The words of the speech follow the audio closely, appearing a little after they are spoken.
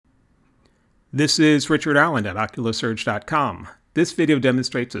This is Richard Allen at oculosurge.com. This video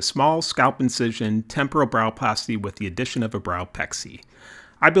demonstrates a small scalp incision temporal browplasty with the addition of a browpexy.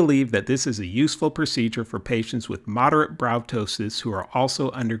 I believe that this is a useful procedure for patients with moderate brow ptosis who are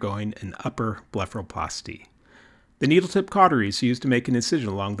also undergoing an upper blepharoplasty. The needle tip cautery is used to make an incision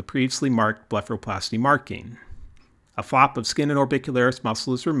along the previously marked blepharoplasty marking. A flap of skin and orbicularis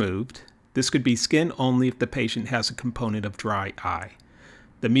muscle is removed. This could be skin only if the patient has a component of dry eye.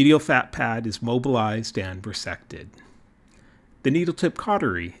 The medial fat pad is mobilized and resected. The needle tip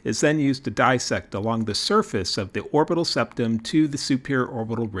cautery is then used to dissect along the surface of the orbital septum to the superior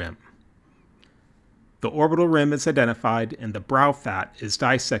orbital rim. The orbital rim is identified and the brow fat is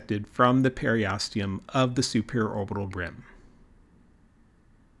dissected from the periosteum of the superior orbital rim.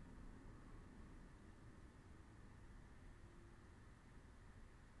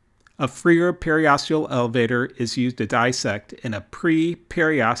 A freer periosteal elevator is used to dissect in a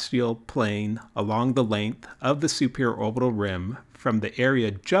preperiosteal plane along the length of the superior orbital rim from the area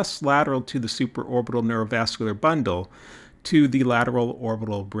just lateral to the supraorbital neurovascular bundle to the lateral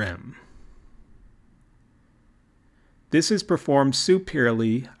orbital rim. This is performed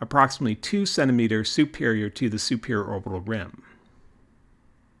superiorly, approximately 2 centimeters superior to the superior orbital rim.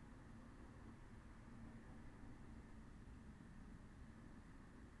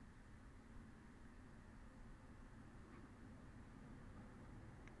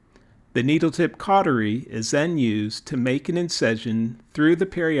 The needle tip cautery is then used to make an incision through the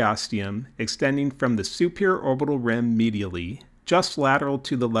periosteum extending from the superior orbital rim medially, just lateral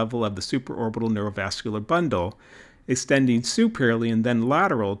to the level of the supraorbital neurovascular bundle, extending superiorly and then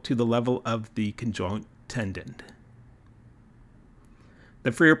lateral to the level of the conjoint tendon.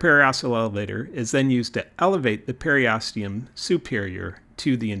 The freer periosteal elevator is then used to elevate the periosteum superior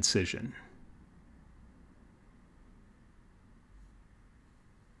to the incision.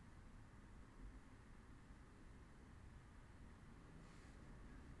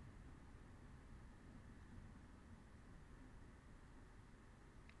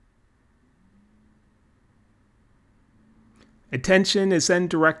 Attention is then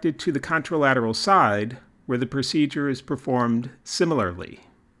directed to the contralateral side, where the procedure is performed similarly.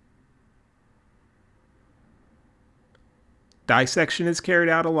 Dissection is carried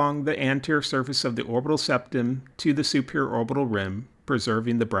out along the anterior surface of the orbital septum to the superior orbital rim,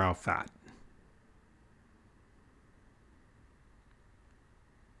 preserving the brow fat.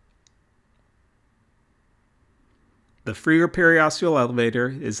 The freer periosteal elevator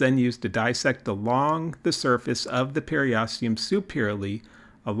is then used to dissect along the surface of the periosteum superiorly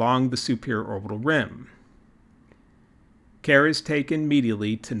along the superior orbital rim. Care is taken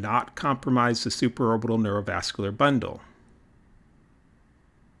medially to not compromise the supraorbital neurovascular bundle.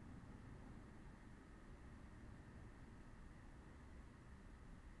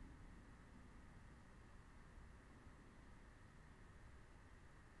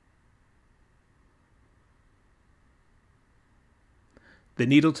 The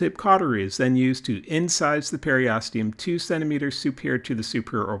needle tip cautery is then used to incise the periosteum 2 centimeters superior to the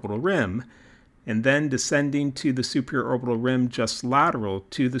superior orbital rim, and then descending to the superior orbital rim just lateral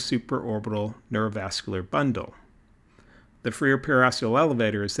to the supraorbital neurovascular bundle. The freer periosteal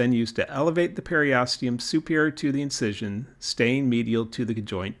elevator is then used to elevate the periosteum superior to the incision, staying medial to the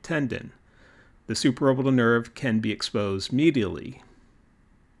conjoint tendon. The supraorbital nerve can be exposed medially.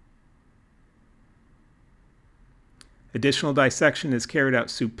 Additional dissection is carried out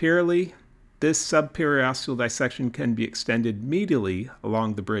superiorly. This subperiosteal dissection can be extended medially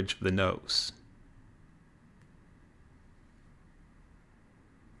along the bridge of the nose.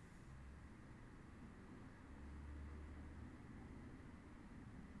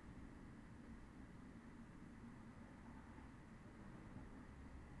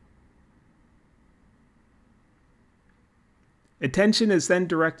 Attention is then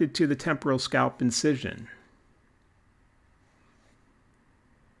directed to the temporal scalp incision.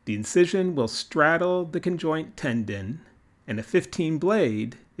 The incision will straddle the conjoint tendon, and a 15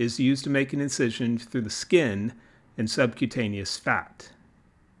 blade is used to make an incision through the skin and subcutaneous fat.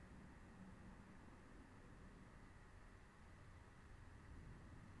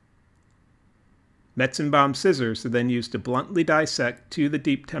 Metzenbaum scissors are then used to bluntly dissect to the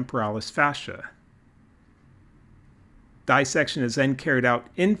deep temporalis fascia. Dissection is then carried out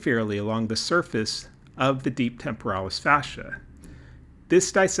inferiorly along the surface of the deep temporalis fascia. This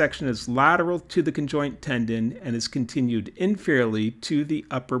dissection is lateral to the conjoint tendon and is continued inferiorly to the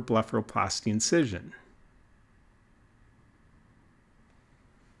upper blepharoplasty incision.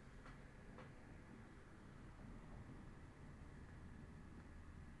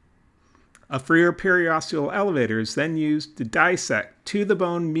 A preperiosteal elevator is then used to dissect to the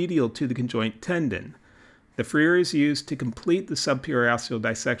bone medial to the conjoint tendon. The freer is used to complete the subperiosteal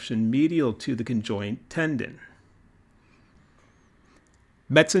dissection medial to the conjoint tendon.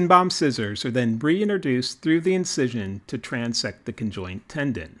 Metzenbaum scissors are then reintroduced through the incision to transect the conjoint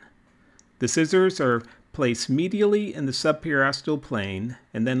tendon. The scissors are placed medially in the subperiosteal plane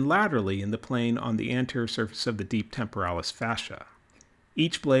and then laterally in the plane on the anterior surface of the deep temporalis fascia.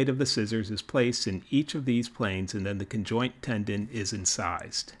 Each blade of the scissors is placed in each of these planes and then the conjoint tendon is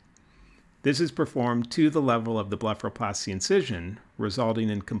incised. This is performed to the level of the blepharoplasty incision, resulting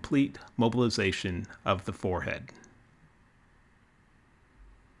in complete mobilization of the forehead.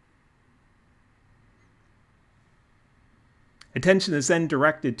 Attention is then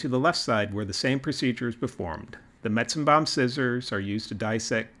directed to the left side where the same procedure is performed. The Metzenbaum scissors are used to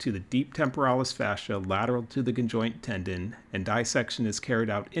dissect to the deep temporalis fascia lateral to the conjoint tendon, and dissection is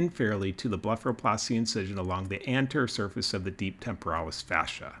carried out inferiorly to the blepharoplasty incision along the anterior surface of the deep temporalis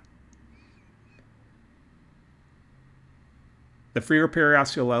fascia. The freer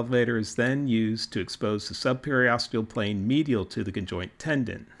periosteal elevator is then used to expose the subperiosteal plane medial to the conjoint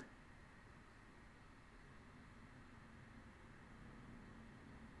tendon.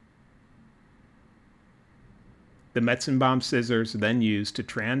 The Metzenbaum scissors are then used to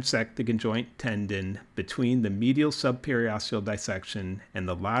transect the conjoint tendon between the medial subperiosteal dissection and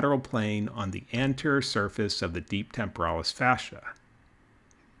the lateral plane on the anterior surface of the deep temporalis fascia.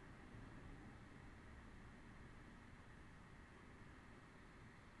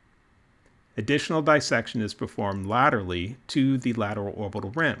 Additional dissection is performed laterally to the lateral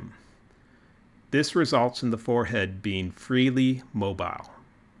orbital rim. This results in the forehead being freely mobile.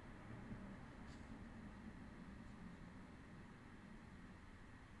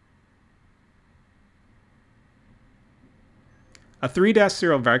 A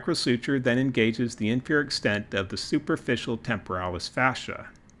 3-0 vicral suture then engages the inferior extent of the superficial temporalis fascia.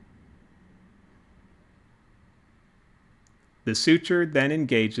 The suture then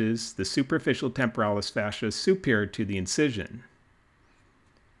engages the superficial temporalis fascia superior to the incision.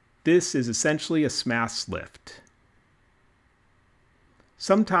 This is essentially a SMAS lift.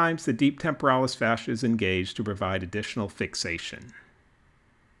 Sometimes the deep temporalis fascia is engaged to provide additional fixation.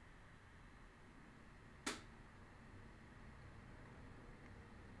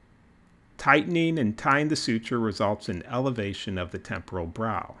 Tightening and tying the suture results in elevation of the temporal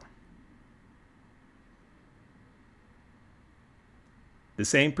brow. The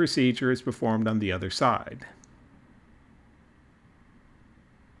same procedure is performed on the other side.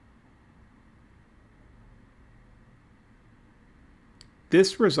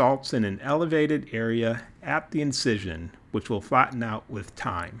 This results in an elevated area at the incision, which will flatten out with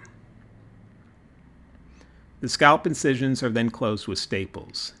time. The scalp incisions are then closed with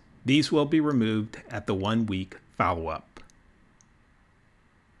staples. These will be removed at the 1-week follow-up.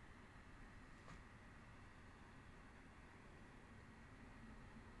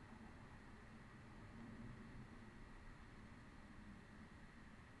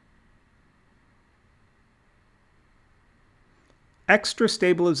 Extra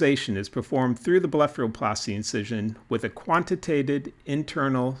stabilization is performed through the blepharoplasty incision with a quantitated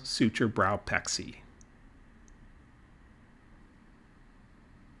internal suture browpexy.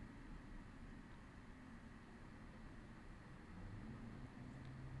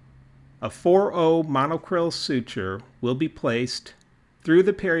 A 4-0 monocryl suture will be placed through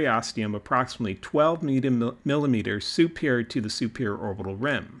the periosteum approximately 12 millimeters superior to the superior orbital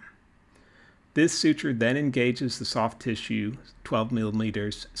rim. This suture then engages the soft tissue 12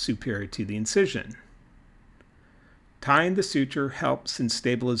 millimeters superior to the incision. Tying the suture helps in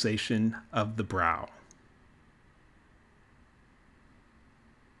stabilization of the brow.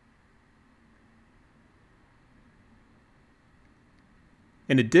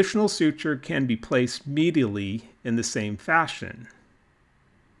 An additional suture can be placed medially in the same fashion.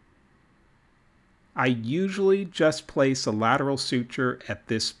 I usually just place a lateral suture at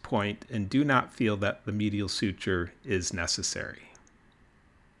this point and do not feel that the medial suture is necessary.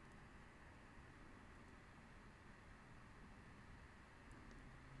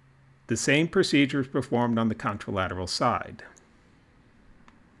 The same procedure is performed on the contralateral side.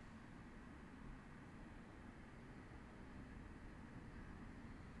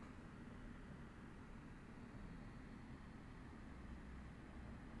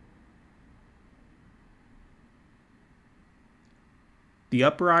 The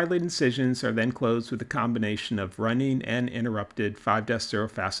upper eyelid incisions are then closed with a combination of running and interrupted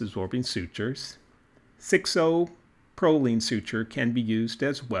 5-0 fast absorbing sutures. 6-0 proline suture can be used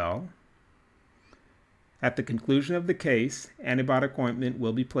as well. At the conclusion of the case, antibiotic ointment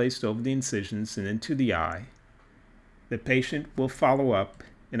will be placed over the incisions and into the eye. The patient will follow up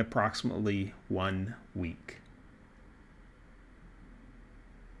in approximately 1 week.